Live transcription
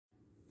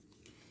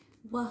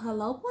Well,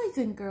 hello, boys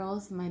and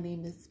girls. My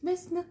name is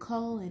Miss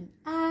Nicole, and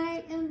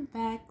I am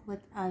back with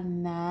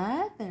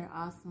another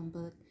awesome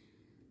book,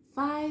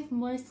 5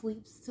 More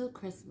Sleeps Till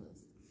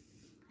Christmas.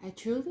 I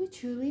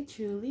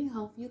truly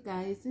hope you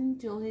guys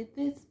enjoyed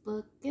this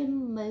book,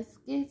 and let's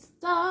get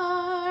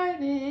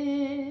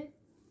started.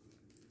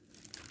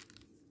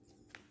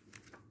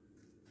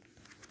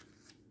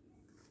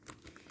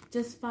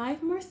 Just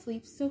 5 more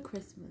sleeps till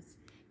Christmas.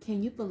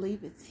 Can you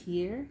believe it's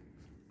here?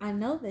 I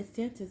know that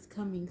Santa's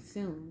coming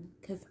soon,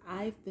 because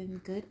I've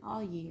been good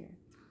all year.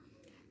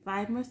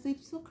 5 more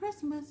sleeps till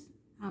Christmas.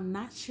 I'm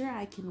not sure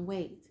I can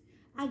wait.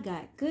 I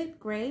got good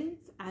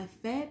grades. I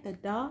fed the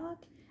dog.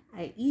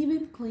 I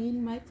even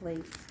cleaned my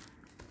place.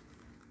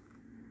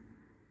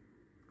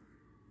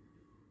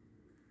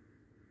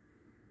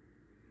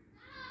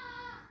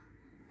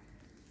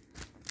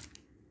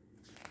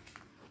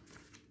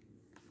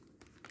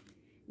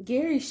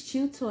 Gary's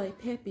chew toy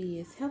Peppy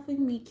is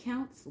helping me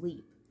count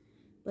sleep.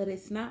 But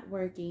it's not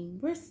working.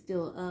 We're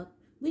still up.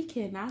 We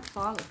cannot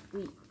fall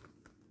asleep.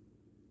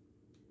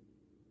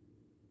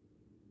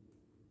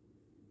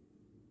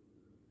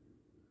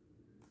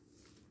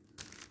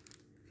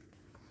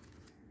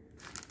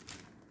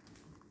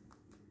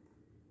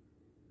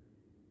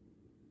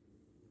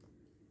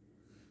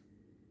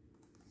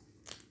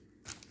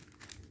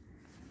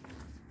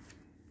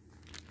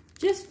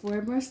 Just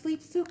 4 more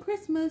sleeps till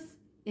Christmas,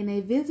 and a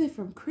visit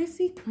from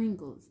Chrissy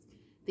Kringles.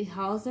 The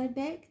halls are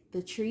decked,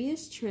 the tree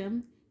is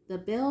trimmed, the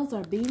bells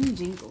are being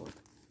jingled.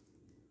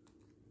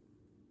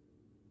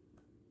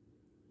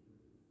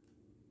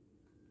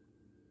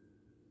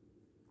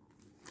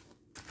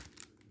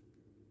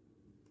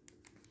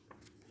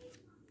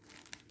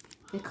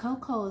 The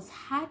cocoa is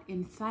hot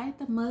inside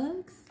the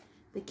mugs.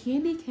 The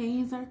candy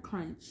canes are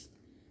crunched.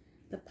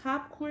 The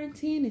popcorn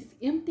tin is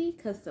empty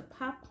because the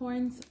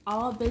popcorn's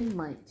all been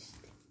munched.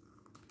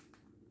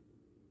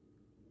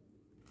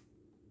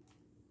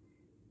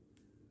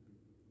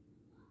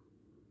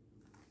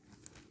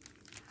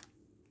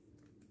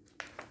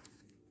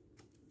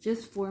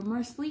 Just 4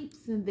 more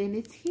sleeps and then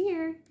it's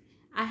here.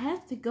 I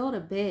have to go to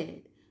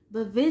bed,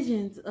 but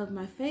visions of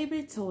my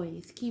favorite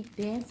toys keep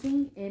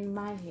dancing in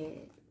my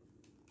head.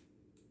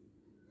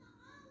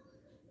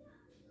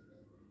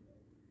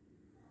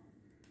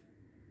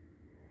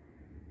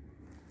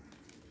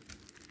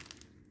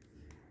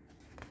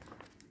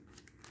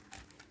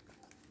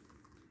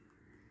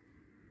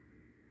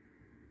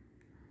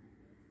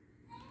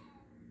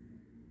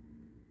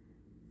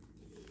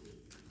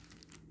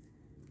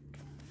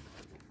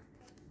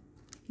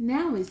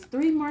 Now it's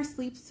 3 more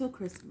sleeps till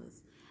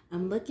Christmas.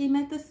 I'm looking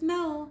at the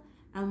snow.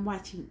 I'm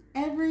watching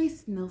every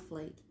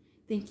snowflake,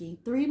 thinking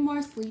 3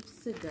 more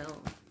sleeps to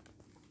go.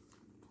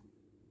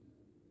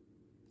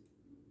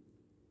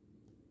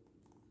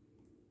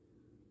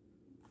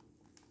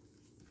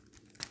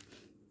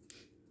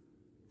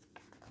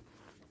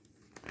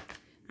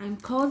 I'm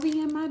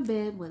cozy in my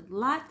bed with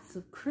lots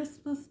of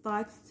Christmas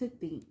thoughts to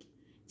think.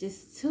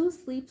 Just 2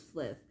 sleeps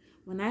left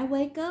when I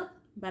wake up,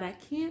 but I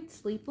can't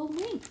sleep a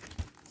wink.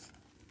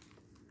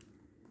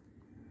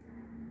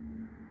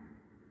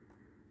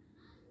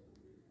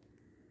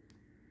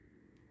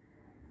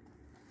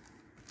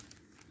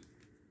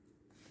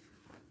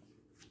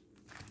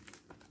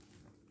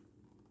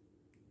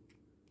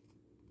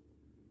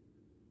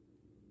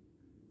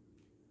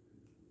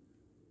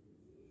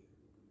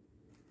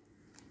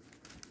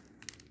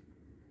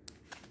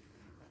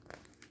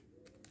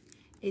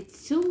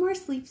 It's 2 more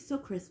sleeps till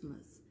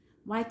Christmas.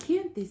 Why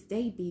can't this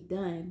day be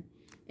done?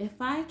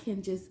 If I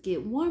can just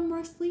get 1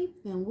 more sleep,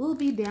 then we'll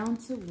be down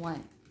to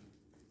 1.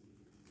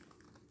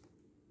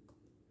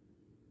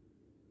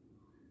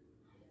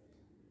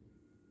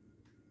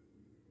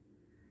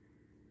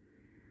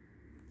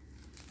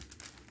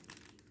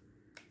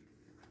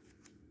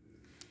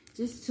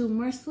 Just 2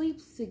 more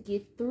sleeps to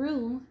get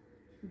through,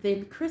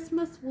 then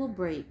Christmas will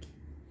break.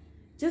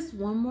 Just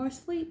 1 more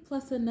sleep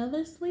plus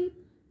another sleep,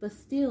 but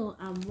still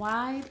I'm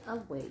wide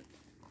awake.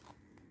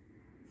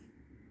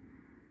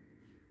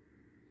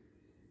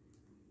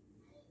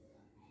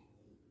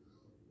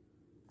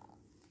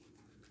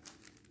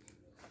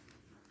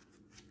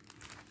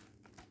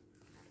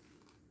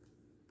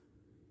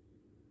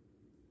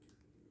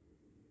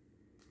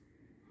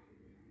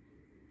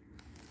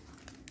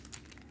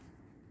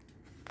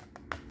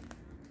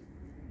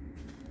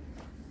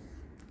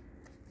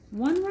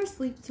 One more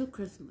sleep till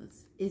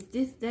Christmas. Is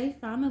this day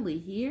finally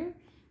here?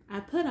 I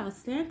put out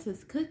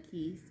Santa's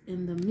cookies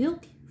and the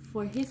milk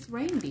for his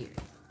reindeer.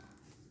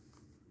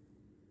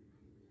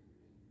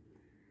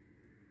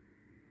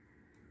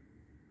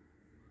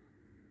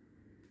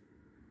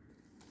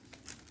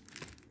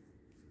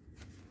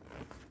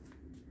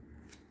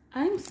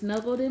 I'm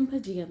snuggled in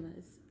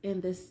pajamas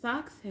and the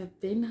socks have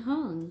been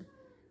hung.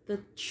 The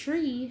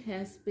tree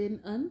has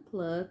been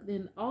unplugged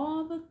and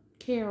all the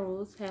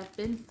carols have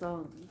been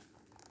sung.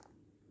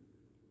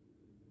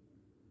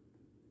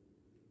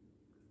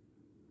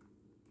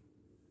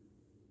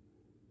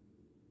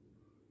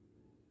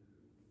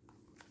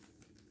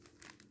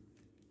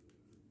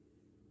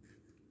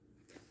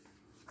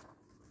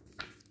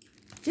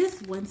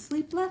 Just one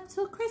sleep left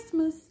till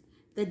Christmas.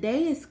 The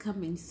day is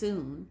coming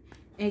soon.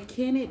 And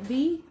can it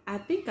be? I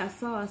think I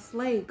saw a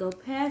sleigh go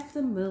past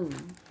the moon.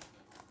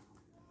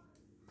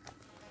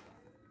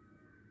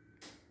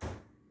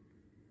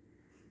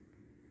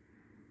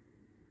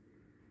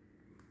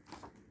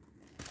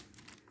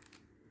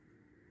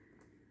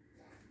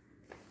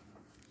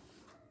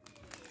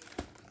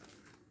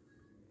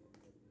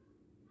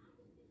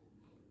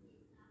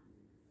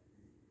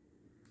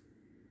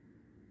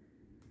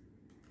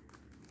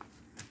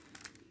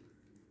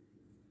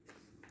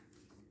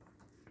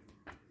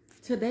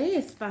 Today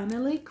is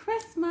finally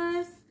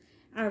Christmas.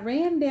 I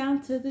ran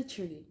down to the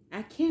tree.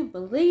 I can't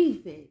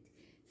believe it.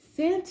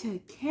 Santa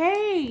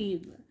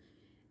came.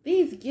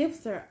 These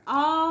gifts are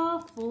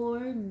all for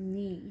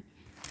me.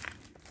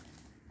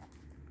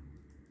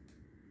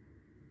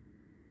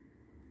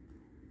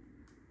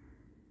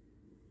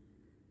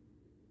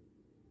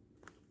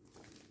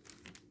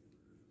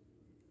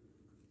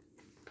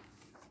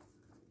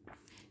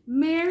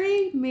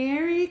 Merry,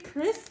 Merry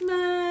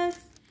Christmas.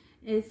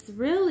 It's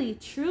really,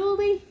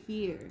 truly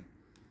here.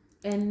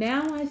 And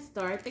now I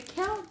start the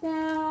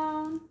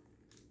countdown.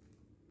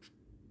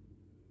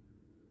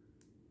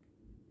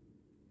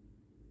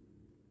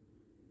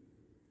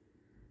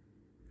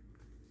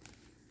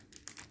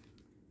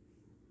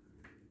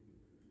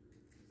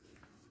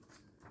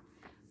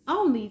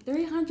 Only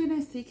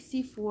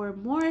 364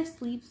 more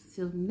sleeps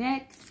till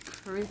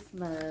next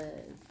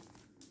Christmas.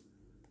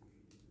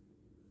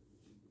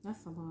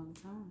 That's a long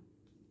time.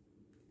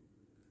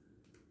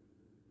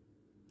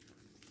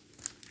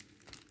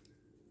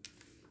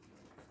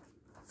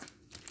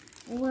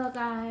 Well,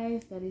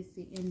 guys, that is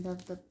the end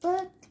of the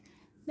book.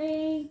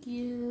 Thank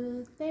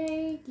you.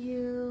 Thank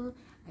you.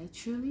 I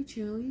truly,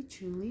 truly,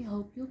 truly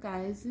hope you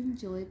guys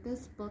enjoyed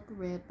this book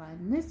read by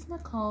Miss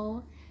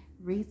Nicole,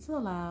 Reads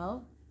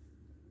Aloud.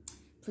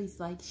 Please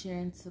like, share,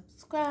 and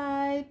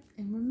subscribe.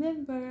 And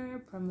remember,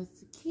 promise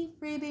to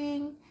keep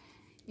reading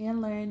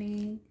and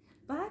learning.